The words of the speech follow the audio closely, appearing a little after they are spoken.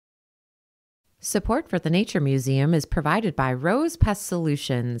Support for the Nature Museum is provided by Rose Pest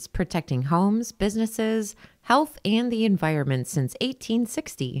Solutions, protecting homes, businesses, health, and the environment since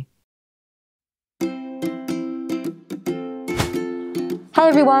 1860. Hi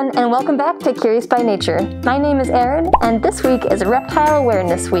everyone, and welcome back to Curious by Nature. My name is Airen, and this week is Reptile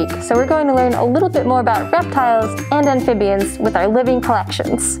Awareness Week, so we're going to learn a little bit more about reptiles and amphibians with our living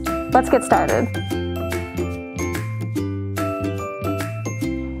collections. Let's get started.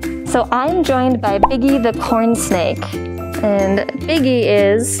 So I'm joined by Peggy the corn snake, and Peggy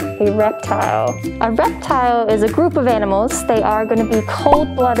is a reptile. A reptile is a group of animals. They are going to be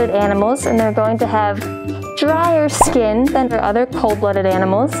cold-blooded animals, and they're going to have drier skin than other cold-blooded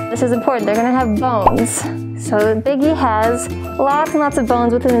animals. This is important. They're going to have bones. So Peggy has lots and lots of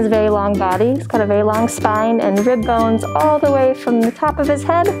bones within his very long body. He's got a very long spine and rib bones all the way from the top of his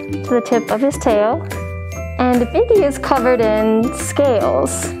head to the tip of his tail. And Peggy is covered in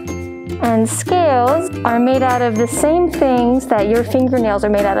scales. And scales are made out of the same things that your fingernails are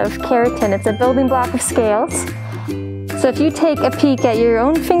made out of, keratin. It's a building block of scales. So if you take a peek at your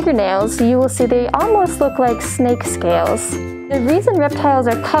own fingernails, you will see they almost look like snake scales. The reason reptiles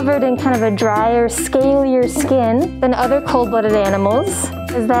are covered in kind of a drier, scalier skin than other cold-blooded animals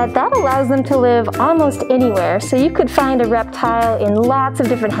is that allows them to live almost anywhere. So you could find a reptile in lots of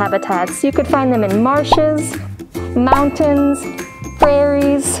different habitats. You could find them in marshes, mountains,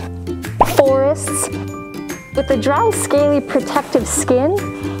 prairies, forests. With the dry, scaly, protective skin,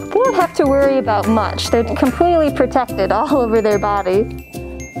 they don't have to worry about much. They're completely protected all over their body.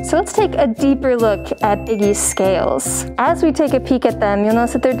 So let's take a deeper look at Peggy's scales. As we take a peek at them, you'll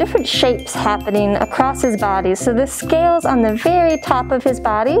notice that there are different shapes happening across his body. So the scales on the very top of his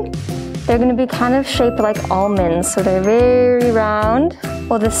body, they're going to be kind of shaped like almonds. So they're very round.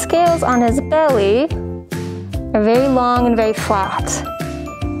 While the scales on his belly are very long and very flat.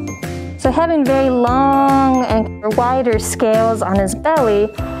 So having very long and wider scales on his belly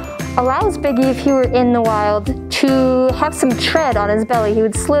allows Peggy, if he were in the wild, to have some tread on his belly. He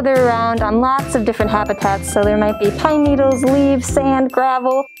would slither around on lots of different habitats. So there might be pine needles, leaves, sand,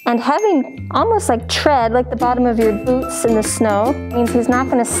 gravel. And having almost like tread, like the bottom of your boots in the snow, means he's not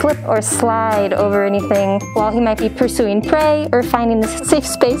going to slip or slide over anything while he might be pursuing prey or finding a safe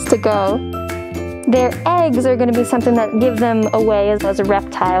space to go. Their eggs are going to be something that give them away as a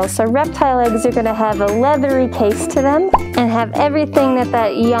reptile. So reptile eggs are going to have a leathery case to them and have everything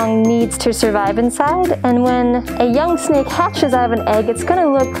that young needs to survive inside. And when a young snake hatches out of an egg, it's going to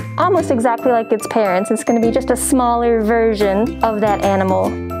look almost exactly like its parents. It's going to be just a smaller version of that animal.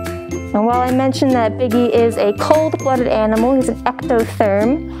 And while I mentioned that Peggy is a cold-blooded animal, he's an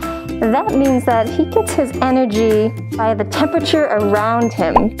ectotherm, that means that he gets his energy by the temperature around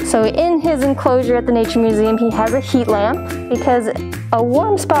him. So in his enclosure at the Nature Museum, he has a heat lamp because a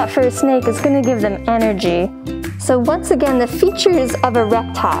warm spot for a snake is going to give them energy. So once again, the features of a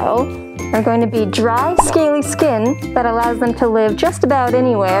reptile are going to be dry, scaly skin that allows them to live just about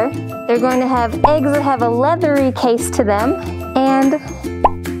anywhere. They're going to have eggs that have a leathery case to them, and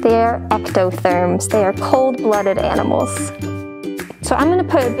they're ectotherms. They are cold-blooded animals. So I'm going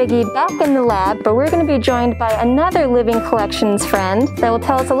to put Peggy back in the lab, but we're going to be joined by another living collections friend that will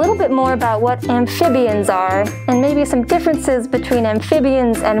tell us a little bit more about what amphibians are, and maybe some differences between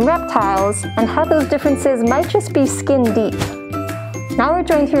amphibians and reptiles, and how those differences might just be skin deep. Now we're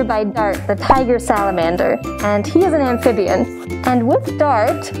joined here by Dart, the tiger salamander, and he is an amphibian. And with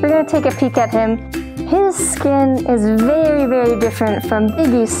Dart, we're going to take a peek at him. His skin is very, very different from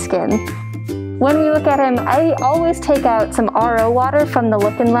Peggy's skin. When we look at him, I always take out some RO water from the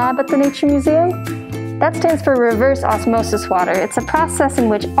look-in lab at the Nature Museum. That stands for reverse osmosis water. It's a process in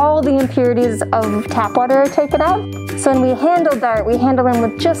which all the impurities of tap water are taken out. So when we handle Dart, we handle him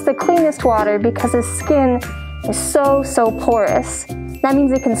with just the cleanest water because his skin is so porous. That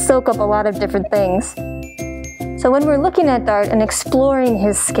means it can soak up a lot of different things. So when we're looking at Dart and exploring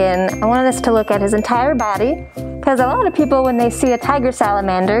his skin, I wanted us to look at his entire body. Because a lot of people, when they see a tiger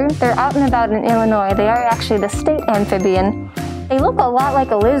salamander, they're out and about in Illinois. They are actually the state amphibian. They look a lot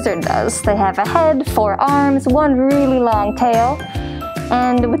like a lizard does. They have a head, 4 arms, 1 really long tail.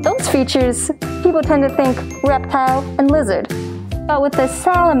 And with those features, people tend to think reptile and lizard. But with the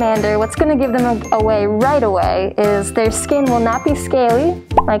salamander, what's going to give them away right away is their skin will not be scaly,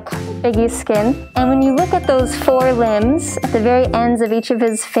 like Peggy's skin. And when you look at those 4 limbs at the very ends of each of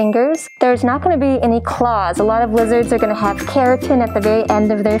his fingers, there's not going to be any claws. A lot of lizards are going to have keratin at the very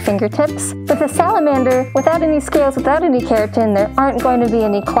end of their fingertips. With a salamander, without any scales, without any keratin, there aren't going to be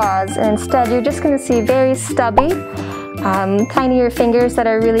any claws. And instead, you're just going to see very stubby, tinier fingers that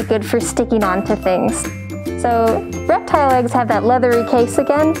are really good for sticking onto things. So reptile eggs have that leathery case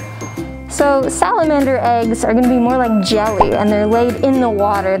again. So salamander eggs are going to be more like jelly, and they're laid in the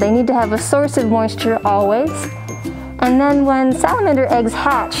water. They need to have a source of moisture always. And then when salamander eggs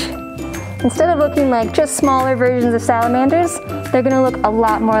hatch, instead of looking like just smaller versions of salamanders, they're going to look a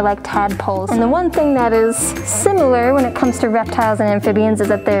lot more like tadpoles. And the one thing that is similar when it comes to reptiles and amphibians is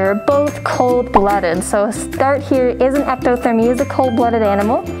that they're both cold-blooded. So Dart here is an ectotherm. He is a cold-blooded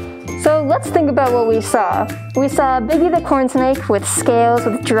animal. So let's think about what we saw. We saw Biggie the corn snake with scales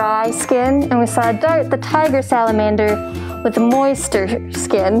with dry skin, and we saw Dart the tiger salamander with moister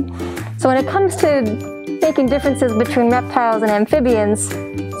skin. So when it comes to making differences between reptiles and amphibians,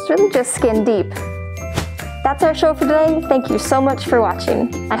 it's really just skin deep. That's our show for today. Thank you so much for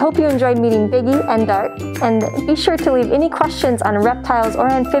watching. I hope you enjoyed meeting Biggie and Dart, and be sure to leave any questions on reptiles or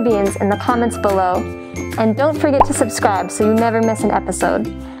amphibians in the comments below. And don't forget to subscribe so you never miss an episode.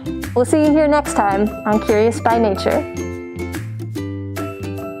 We'll see you here next time on Curious by Nature.